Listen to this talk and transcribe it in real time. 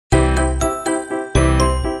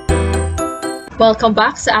Welcome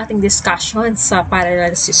back sa ating discussion sa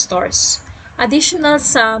parallel resistors. Additional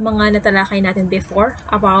sa mga natalakay natin before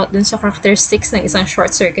about dun sa characteristics ng isang short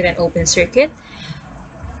circuit and open circuit,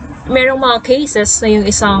 merong mga cases na yung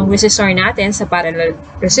isang resistor natin sa parallel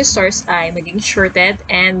resistors ay magiging shorted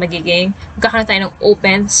and magkakaroon tayo ng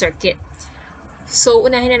open circuit. So,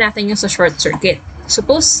 unahin na natin yung sa short circuit.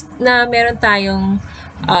 Suppose na meron tayong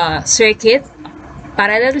circuit,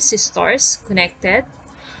 parallel resistors connected,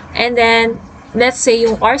 and then let's say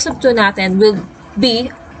yung R sub 2 natin will be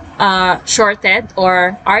shorted,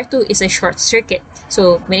 or R2 is a short circuit.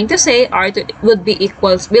 So, meaning to say, R2 will be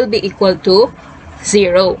equal to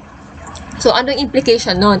 0. So, anong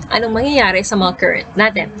implication nun? Anong mangyayari sa mga current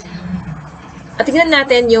natin? At tingnan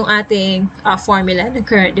natin yung ating formula ng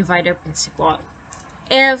current divider principle.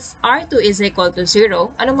 If R2 is equal to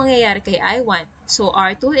 0, anong mangyayari kay I1? So,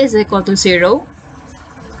 R2 is equal to 0.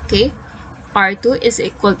 Okay? R2 is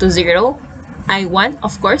equal to 0. I1,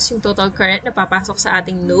 of course, yung total current na papasok sa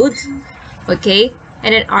ating node. Okay?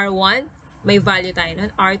 And then R1, may value tayo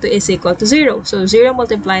nun. R2 is equal to 0. So, 0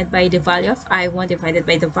 multiplied by the value of I1 divided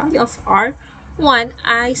by the value of R1,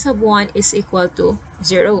 I sub 1 is equal to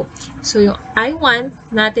 0. So, yung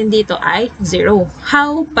I1 natin dito ay 0.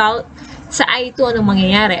 How about sa I2, anong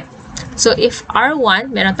mangyayari? So, if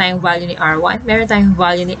R1, meron tayong value ni R1, meron tayong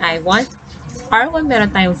value ni I1, R1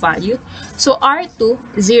 meron tayong value. So, R2,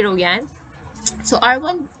 0 yan. So,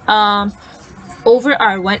 R1 over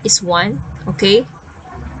R1 is 1. Okay?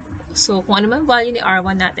 So, kung ano man value ni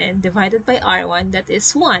R1 natin, divided by R1, that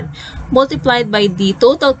is 1. Multiplied by the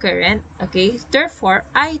total current. Okay? Therefore,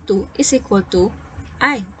 I2 is equal to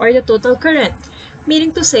I, or the total current.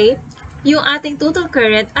 Meaning to say, yung ating total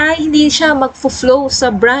current ay hindi siya magfo-flow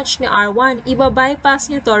sa branch ni R1.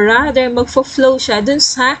 Iba-bypass niya to. Rather, magfo-flow siya dun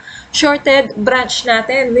sa shorted branch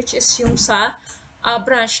natin, which is yung sa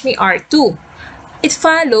branch ni R2. It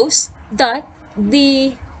follows that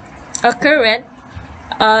the current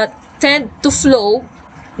tend to flow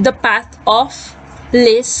the path of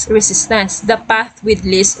least resistance, the path with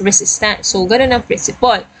least resistance. So, ganun ang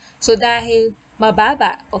principle. So, dahil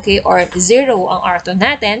mababa, okay, or 0 ang R2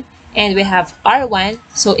 natin, and we have R1,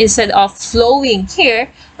 so instead of flowing here,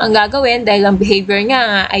 ang gagawin, dahil ang behavior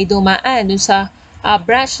nga ay dumaan dun sa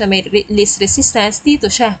branch na may least resistance, dito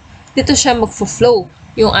siya magfo-flow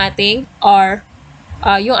yung ating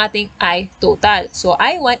yung ating I total. So,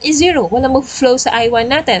 I1 is 0. Walang mag-flow sa I1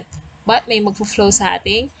 natin. But may mag-flow sa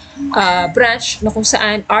ating branch na kung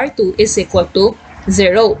saan R2 is equal to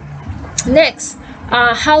 0. Next,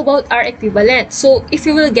 how about R equivalent? So, if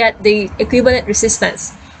you will get the equivalent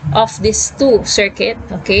resistance of these two circuit,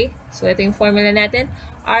 okay? So, ito yung formula natin.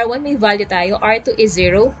 R1 may value tayo. R2 is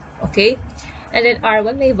 0. Okay? And then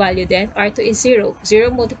R1 may value din. R2 is 0.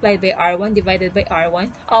 0 multiplied by R1 divided by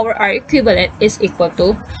R1. Our R equivalent is equal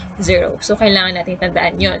to 0. So, kailangan natin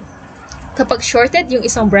tandaan yon. Kapag shorted yung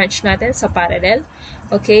isang branch natin sa parallel,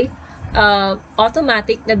 okay,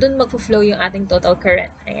 automatic na dun magpo-flow yung ating total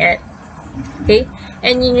current. Ayan. Okay?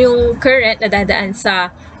 And yun yung current na dadaan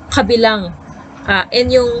sa kabilang, and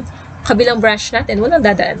yung kabilang branch natin, walang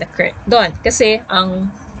dadaan na current doon. Kasi ang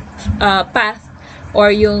path or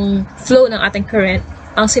yung flow ng ating current,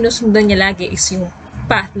 ang sinusundan niya lagi is yung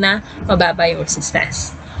path na mababa yung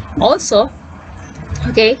resistance. Also,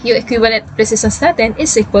 okay, yung equivalent resistance natin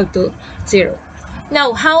is equal to 0.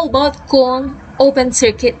 Now, how about kung open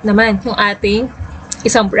circuit naman yung ating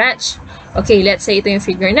isang branch? Okay, let's say ito yung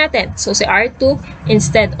figure natin. So, si R2,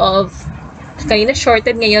 instead of kanina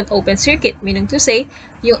shorted, ngayon open circuit, meaning to say,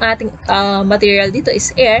 yung ating material dito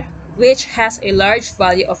is air, which has a large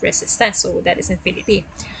value of resistance. So, that is infinity.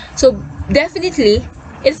 So, definitely,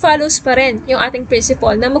 it follows pa rin yung ating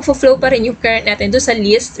principle na magfo-flow pa rin yung current natin doon sa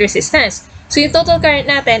least resistance. So, yung total current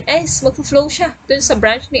natin is magfo-flow siya doon sa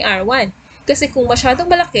branch ni R1. Kasi kung masyadong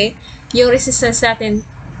malaki yung resistance natin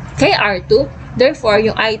kay R2, therefore,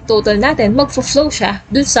 yung I total natin magfo-flow siya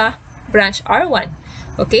doon sa branch R1.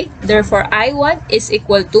 Okay? Therefore, I1 is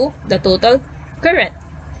equal to the total current.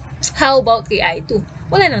 How about kay I2?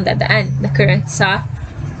 Wala nang dadaan na current sa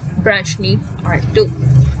branch ni R2.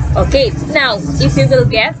 Okay, now, if you will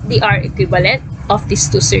get the R equivalent of these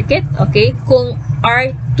two circuit, okay, kung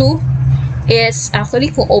R2 is,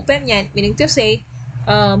 actually, kung open yan, meaning to say,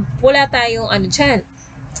 wala tayong,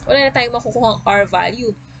 wala na tayong makukuha R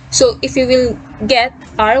value. So, if you will get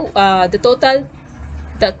the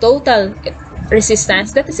total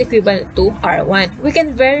resistance that is equivalent to R1. We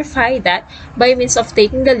can verify that by means of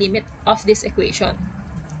taking the limit of this equation.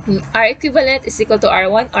 R equivalent is equal to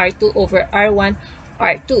R1, R2 over R1,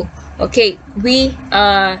 R2. Okay, we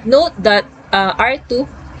note that R2,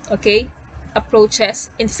 okay, approaches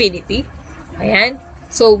infinity. Ayan.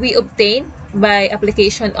 So, we obtain, by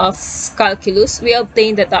application of calculus, we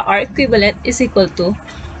obtain that the R equivalent is equal to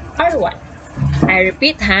R1. I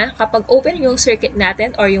repeat ha, kapag open yung circuit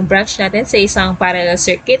natin or yung branch natin sa isang parallel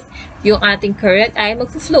circuit, yung ating current ay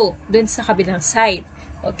mag-flow dun sa kabilang side.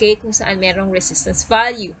 Okay, kung saan merong resistance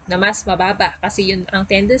value na mas mababa kasi yun ang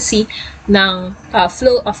tendency ng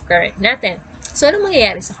flow of current natin. So, ano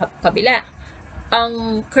mangyayari sa kabila?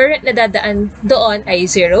 Ang current na dadaan doon ay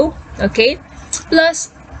 0. Okay?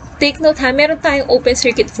 Plus, take note ha, meron tayong open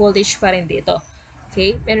circuit voltage pa rin dito.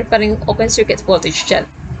 Okay? Meron pa rin open circuit voltage dyan.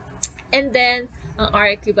 And then, ang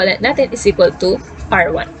R equivalent natin is equal to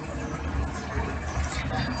R1.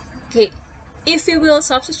 Okay. If we will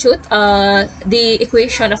substitute the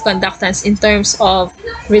equation of conductance in terms of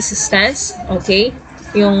resistance, okay,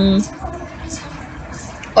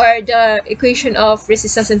 or the equation of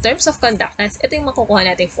resistance in terms of conductance, ito yung makukuha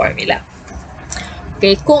nating formula.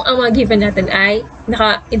 Okay, kung ang mga given natin ay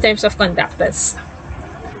in terms of conductance.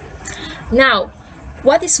 Now,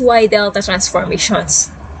 what is Y-delta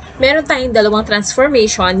transformations? Meron tayong dalawang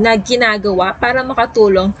transformation na ginagawa para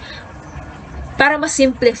makatulong para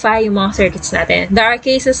ma-simplify yung mga circuits natin. There are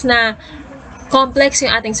cases na complex yung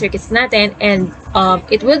ating circuits natin and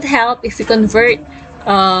it would help if we convert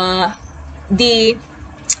the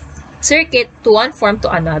circuit to one form to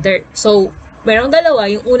another. So, merong dalawa.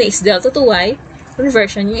 Yung una is delta to Y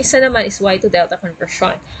conversion. Yung isa naman is Y to delta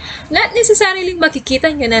conversion. Not necessarily makikita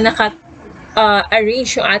nyo na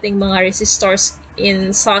arrange yung ating mga resistors in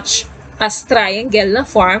such as triangle na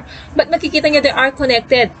form, but makikita nyo they are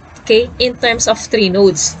connected, okay, in terms of 3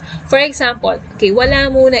 nodes. For example, okay,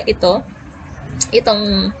 wala muna itong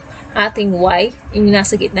ating Y, yung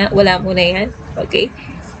nasa gitna, wala muna yan, okay.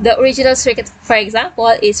 The original circuit, for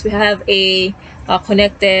example, is we have a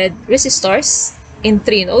connected resistors in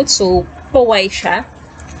 3 nodes, so pa-Y siya,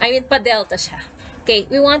 pa-delta siya. Okay,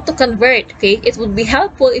 we want to convert, okay? It would be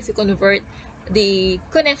helpful if you convert the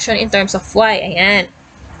connection in terms of Y. Ayan.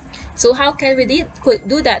 So, how can we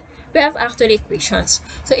do that? We have actually equations.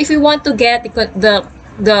 So, if we want to get the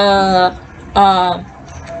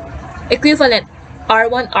equivalent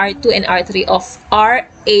R1, R2, and R3 of R,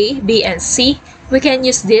 A, B, and C, we can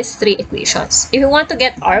use these 3 equations. If we want to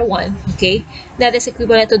get R1, okay, that is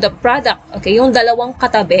equivalent to the product, okay, yung dalawang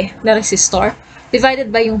katabi na resistor,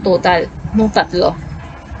 divided by yung total ng tatlo,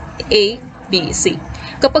 A, B, C.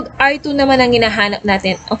 Kapag R2 naman ang hinahanap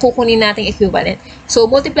natin, ang kukunin nating equivalent. So,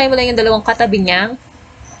 multiply mo lang yung dalawang katabi niyang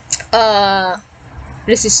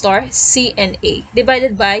resistor, C and A,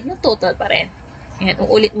 divided by yung total pa rin. Ayan,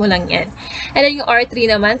 uulit mo lang yan. And then yung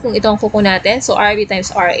R3 naman, kung ito ang kukunin natin, so RB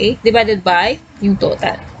times RA, divided by yung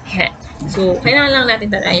total. Ayan. So, kailangan lang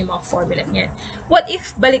natin tandaan yung mga formula niyan. What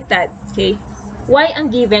if baliktad? Okay? Y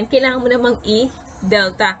ang given, kailangan mo namang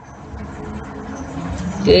i-delta.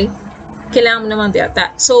 Okay? Kailangan mo namang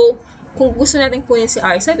delta. So, kung gusto natin kunin si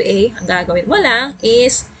R sub A, ang gagawin mo lang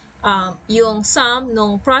is yung sum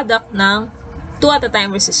ng product ng 2 at a time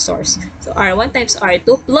resistors. So, R1 times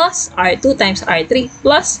R2 plus R2 times R3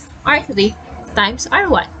 plus R3 times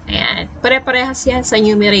R1. Ayan. Pare-parehas yan sa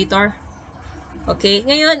numerator. Okay?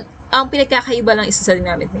 Ngayon, ang pinagkakaiba lang isa sa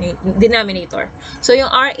denominator. So, yung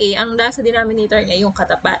RA, ang nasa denominator niya, yung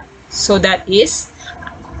katapat. So, that is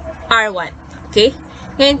R1. Okay?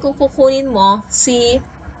 Ngayon, kung kukunin mo si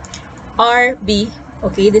RB,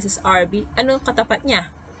 okay, this is RB, anong katapat niya?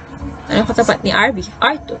 Anong katapat ni RB?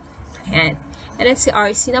 R2. Ayan. And then si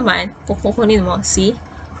RC naman, kung kukunin mo si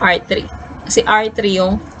R3. Si R3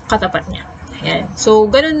 yung katapat niya. Ayan. So,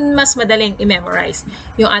 ganun mas madaling i-memorize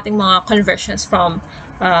yung ating mga conversions from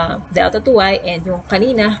delta to Y and yung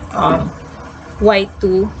kanina, Y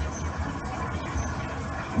to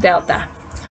delta.